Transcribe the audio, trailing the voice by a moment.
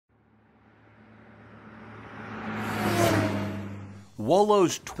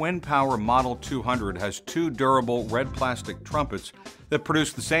Wolo's Twin Power Model 200 has two durable red plastic trumpets that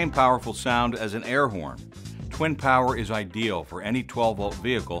produce the same powerful sound as an air horn. Twin Power is ideal for any 12-volt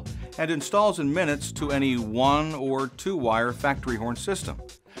vehicle and installs in minutes to any 1- or 2-wire factory horn system.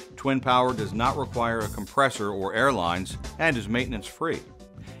 Twin Power does not require a compressor or air lines and is maintenance-free.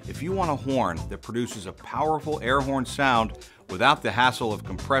 If you want a horn that produces a powerful air horn sound without the hassle of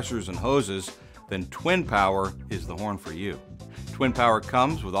compressors and hoses, then Twin Power is the horn for you. Twin Power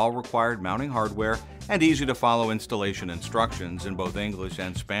comes with all required mounting hardware and easy-to-follow installation instructions in both English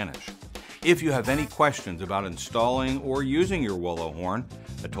and Spanish. If you have any questions about installing or using your Wolo horn,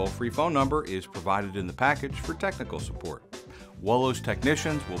 a toll-free phone number is provided in the package for technical support. Wolo's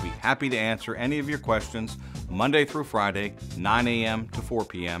technicians will be happy to answer any of your questions Monday through Friday, 9 a.m. to 4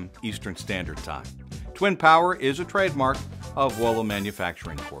 p.m. Eastern Standard Time. Twin Power is a trademark of Wolo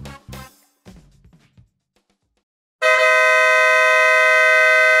Manufacturing Corp.